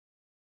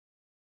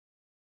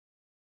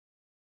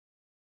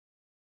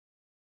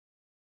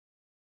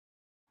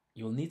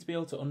You will need to be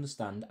able to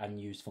understand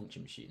and use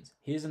function machines.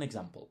 Here's an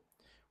example.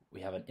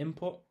 We have an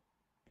input,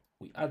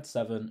 we add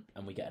 7,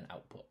 and we get an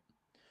output.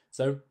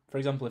 So, for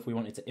example, if we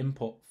wanted to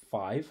input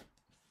 5,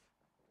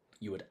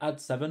 you would add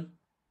 7,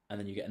 and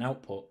then you get an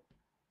output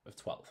of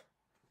 12.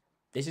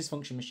 This is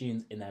function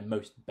machines in their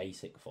most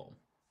basic form.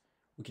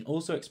 We can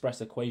also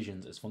express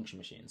equations as function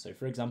machines. So,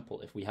 for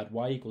example, if we had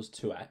y equals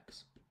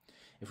 2x,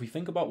 if we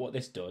think about what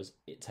this does,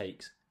 it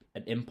takes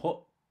an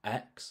input,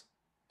 x,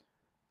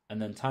 and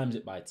then times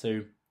it by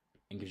 2,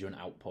 and gives you an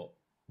output,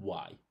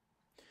 y.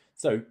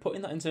 So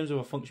putting that in terms of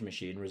a function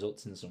machine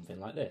results in something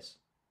like this.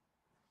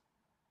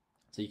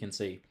 So you can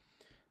see,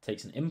 it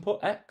takes an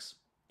input, x,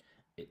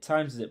 it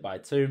times it by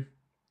 2,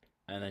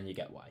 and then you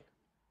get y.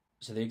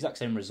 So the exact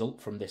same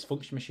result from this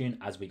function machine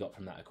as we got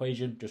from that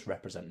equation, just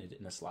represented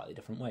in a slightly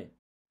different way.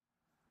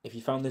 If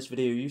you found this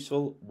video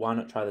useful, why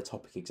not try the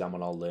topic exam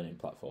on our learning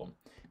platform?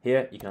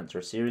 Here, you can answer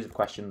a series of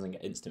questions and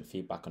get instant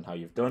feedback on how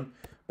you've done,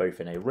 both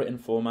in a written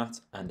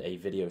format and a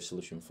video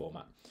solution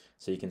format.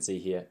 So you can see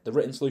here, the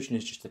written solution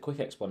is just a quick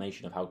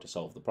explanation of how to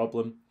solve the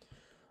problem.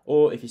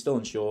 Or if you're still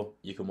unsure,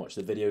 you can watch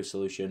the video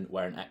solution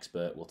where an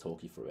expert will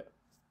talk you through it.